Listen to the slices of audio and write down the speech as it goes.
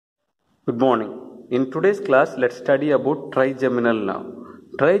Good morning. In today's class, let's study about trigeminal nerve.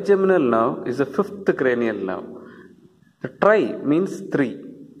 Trigeminal nerve is the fifth cranial nerve. The tri means three.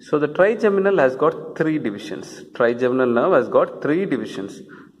 So the trigeminal has got three divisions. Trigeminal nerve has got three divisions.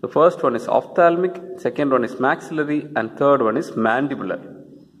 The first one is ophthalmic, second one is maxillary, and third one is mandibular.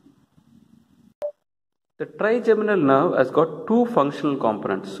 The trigeminal nerve has got two functional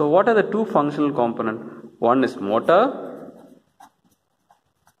components. So what are the two functional components? One is motor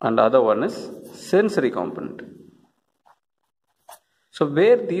and other one is sensory component. So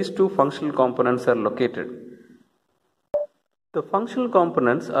where these two functional components are located? The functional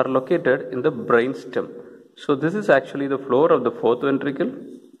components are located in the brain stem. So this is actually the floor of the fourth ventricle,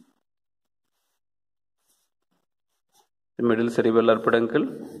 the middle cerebellar peduncle,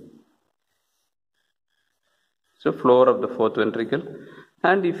 so floor of the fourth ventricle,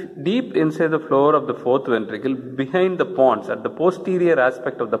 and if deep inside the floor of the fourth ventricle, behind the pons, at the posterior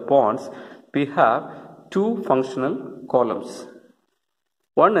aspect of the pons, we have two functional columns.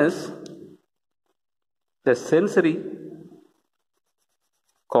 One is the sensory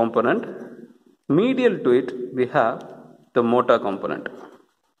component. Medial to it, we have the motor component.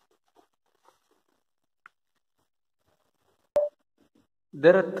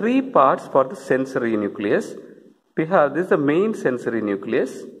 There are three parts for the sensory nucleus. We have this is the main sensory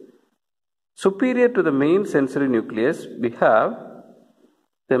nucleus. Superior to the main sensory nucleus, we have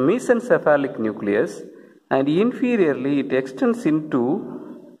the mesencephalic nucleus, and inferiorly it extends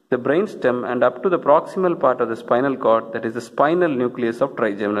into the brainstem and up to the proximal part of the spinal cord, that is the spinal nucleus of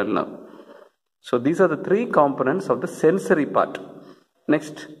trigeminal nerve. So these are the three components of the sensory part.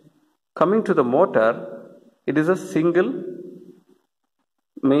 Next, coming to the motor, it is a single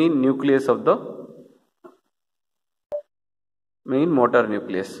main nucleus of the main motor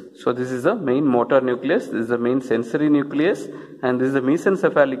nucleus. So this is the main motor nucleus, this is the main sensory nucleus, and this is the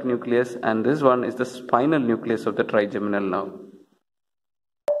mesencephalic nucleus, and this one is the spinal nucleus of the trigeminal nerve.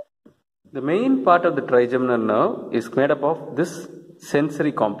 The main part of the trigeminal nerve is made up of this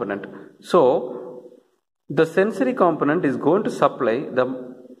sensory component. So the sensory component is going to supply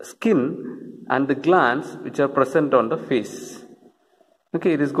the skin and the glands which are present on the face.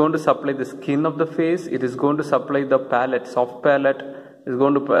 Okay, it is going to supply the skin of the face, it is going to supply the palate, soft palate, it is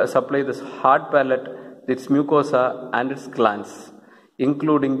going to supply this hard palate, its mucosa and its glands,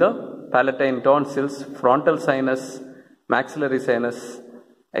 including the palatine tonsils, frontal sinus, maxillary sinus,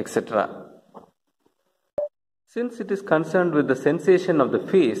 etc. Since it is concerned with the sensation of the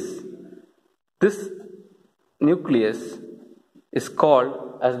face, this nucleus is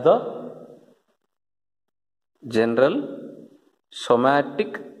called as the general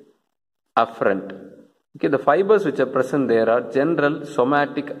somatic afferent. Okay, the fibers which are present there are general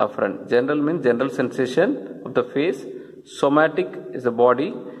somatic afferent. General means general sensation of the face, somatic is the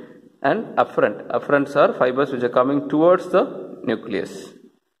body, and afferent. Afferents are fibers which are coming towards the nucleus.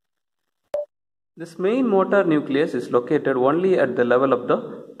 This main motor nucleus is located only at the level of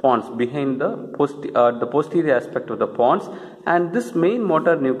the pons, behind the posterior aspect of the pons, and this main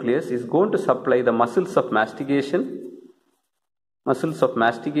motor nucleus is going to supply the muscles of mastication,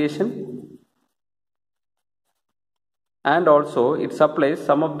 and also it supplies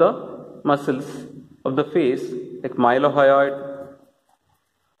some of the muscles of the face like mylohyoid,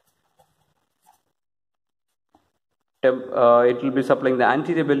 it will be supplying the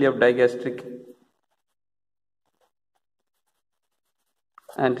anterior belly of digastric,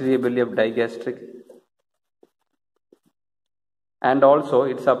 and also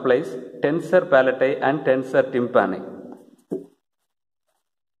it supplies tensor palati and tensor tympani.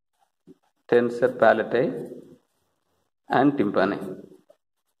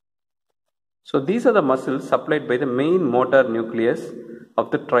 So these are the muscles supplied by the main motor nucleus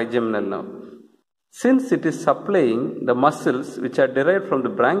of the trigeminal nerve. Since it is supplying the muscles which are derived from the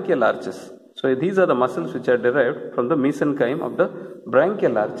branchial arches, so these are the muscles which are derived from the mesenchyme of the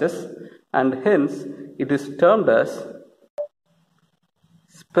branchial arches, and hence it is termed as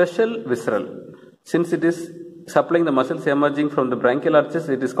special visceral. Since it is supplying the muscles emerging from the branchial arches,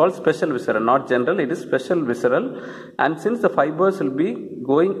 it is called special visceral, not general, it is special visceral, and since the fibers will be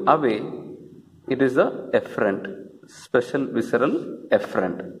going away, it is the efferent, special visceral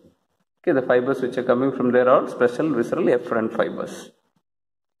efferent. Okay, the fibers which are coming from there are special visceral efferent fibers.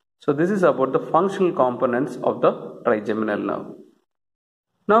 So this is about the functional components of the trigeminal nerve.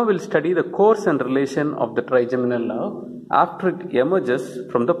 Now we will study the course and relation of the trigeminal nerve after it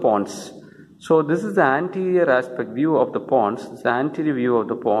emerges from the pons. So this is the anterior aspect view of the pons. This is the anterior view of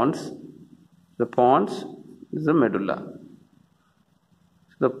the pons. The pons is the medulla.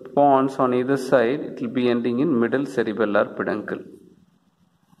 The pons on either side, it will be ending in middle cerebellar peduncle.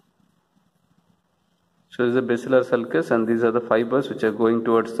 So this is the basilar sulcus, and these are the fibers which are going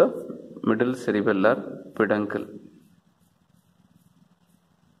towards the middle cerebellar peduncle.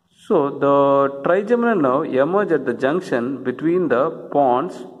 So the trigeminal nerve emerges at the junction between the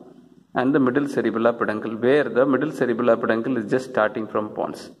pons and the middle cerebellar peduncle, where the middle cerebellar peduncle is just starting from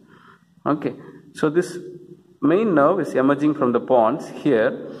pons. Okay, so this main nerve is emerging from the pons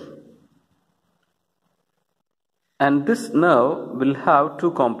here, and this nerve will have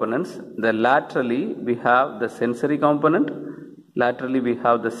two components. The laterally we have the sensory component, and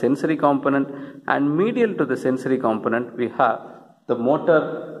medial to the sensory component we have the motor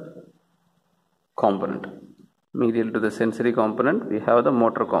component. Medial to the sensory component we have the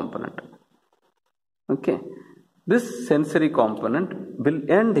motor component. Okay, this sensory component will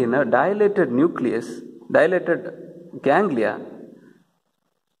end in a dilated ganglia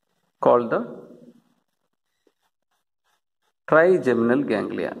called the trigeminal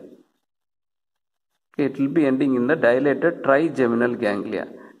ganglia. Okay, it will be ending in the dilated trigeminal ganglia.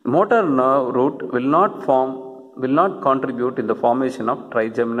 Motor nerve root will not contribute in the formation of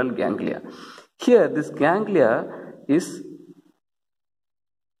trigeminal ganglia. Here this ganglia is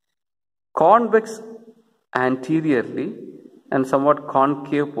convex anteriorly and somewhat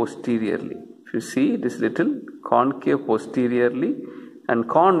concave posteriorly. If you see, it is little concave posteriorly and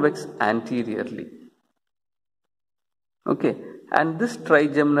convex anteriorly. Okay, and this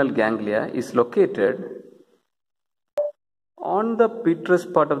trigeminal ganglia is located on the petrous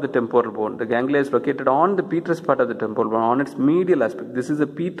part of the temporal bone. The ganglia is located on the petrous part of the temporal bone, on its medial aspect. This is the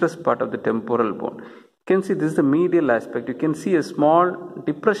petrous part of the temporal bone. You can see this is the medial aspect. You can see a small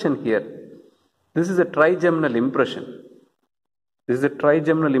depression here. This is a trigeminal impression. This is a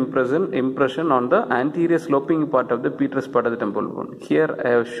trigeminal impression on the anterior sloping part of the petrous part of the temporal bone. Here I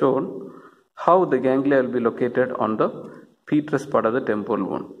have shown how the ganglia will be located on the petrous part of the temporal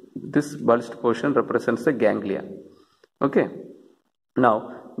bone. This bulged portion represents the ganglia. Okay.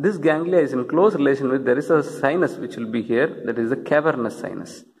 Now, this ganglia is in close relation with, there is a sinus which will be here, that is the cavernous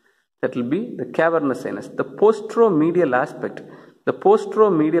sinus. That will be the cavernous sinus. The posteromedial aspect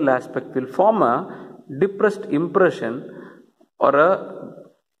will form a depressed impression or a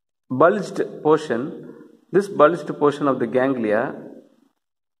bulged portion. This bulged portion of the ganglia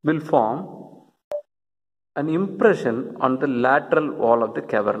will form an impression on the lateral wall of the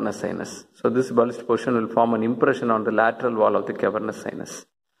cavernous sinus. So this bulged portion will form an impression on the lateral wall of the cavernous sinus.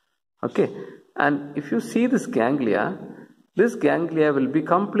 Okay, and if you see this ganglia will be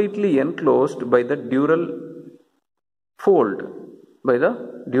completely enclosed by the dural fold, by the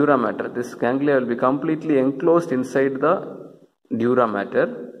dura mater. This ganglia will be completely enclosed inside the dura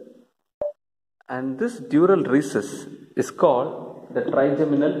mater, and this dural recess is called the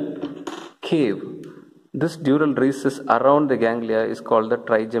trigeminal cave. This dural recess around the ganglia is called the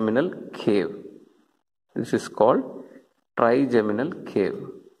trigeminal cave. This is called trigeminal cave.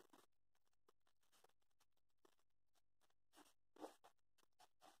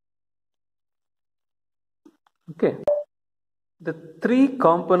 Okay. The three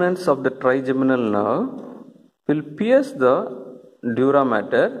components of the trigeminal nerve will pierce the dura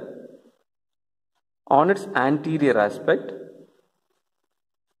mater on its anterior aspect,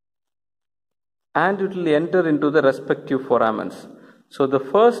 and it will enter into the respective foramens. So the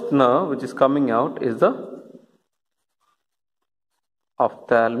first nerve which is coming out is the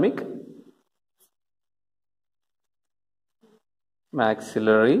ophthalmic,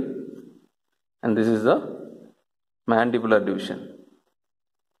 maxillary, and this is the mandibular division.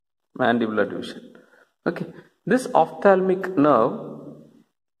 Okay, this ophthalmic nerve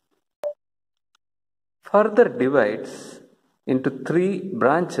further divides into three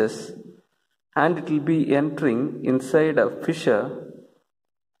branches, and it will be entering inside a fissure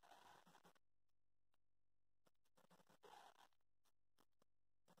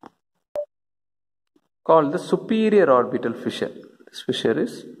called the superior orbital fissure. This fissure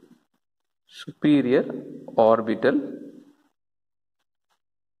is superior orbital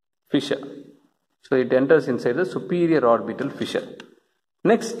fissure. So it enters inside the superior orbital fissure.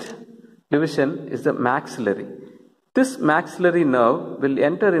 Next division is the maxillary. This maxillary nerve will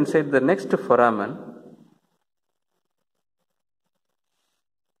enter inside the next foramen,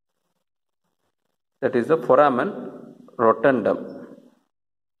 that is the foramen rotundum.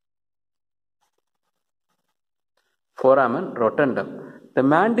 The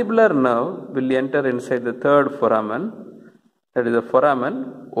mandibular nerve will enter inside the third foramen, that is the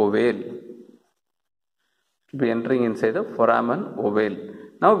foramen ovale. It will be entering inside the foramen ovale.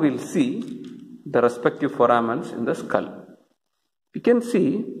 Now we will see the respective foramens in the skull. You can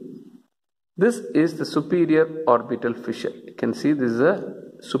see this is the superior orbital fissure. You can see this is a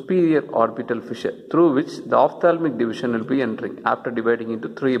superior orbital fissure through which the ophthalmic division will be entering after dividing into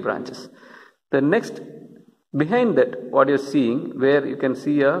 3 branches. The next, behind that, what you are seeing, where you can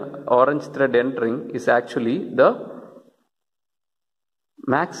see a orange thread entering, is actually the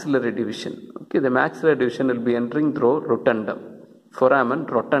maxillary division. Okay, the maxillary division will be entering through rotundum, foramen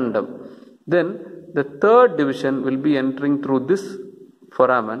rotundum. Then the third division will be entering through this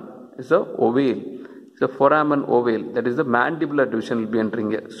foramen, is the ovale. The foramen ovale, that is the mandibular division, will be entering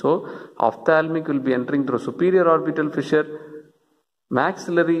here. So ophthalmic will be entering through superior orbital fissure,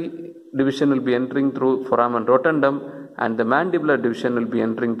 maxillary division will be entering through foramen rotundum, and the mandibular division will be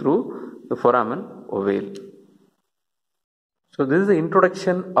entering through the foramen ovale. So this is the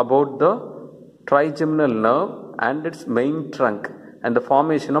introduction about the trigeminal nerve and its main trunk and the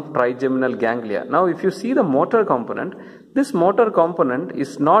formation of trigeminal ganglia. Now if you see the motor component, this motor component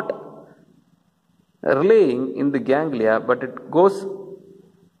is not relaying in the ganglia, but it goes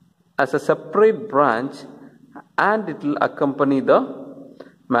as a separate branch, and it will accompany the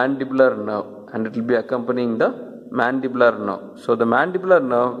mandibular nerve, and it will be accompanying the mandibular nerve. So the mandibular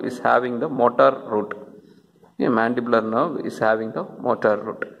nerve is having the motor root. Yeah, mandibular nerve is having the motor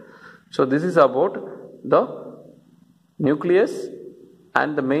root. So this is about the nucleus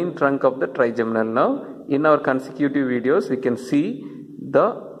and the main trunk of the trigeminal nerve. In our consecutive videos, we can see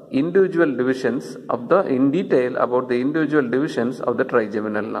the individual divisions of the, in detail about the individual divisions of the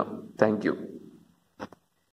trigeminal nerve. Thank you.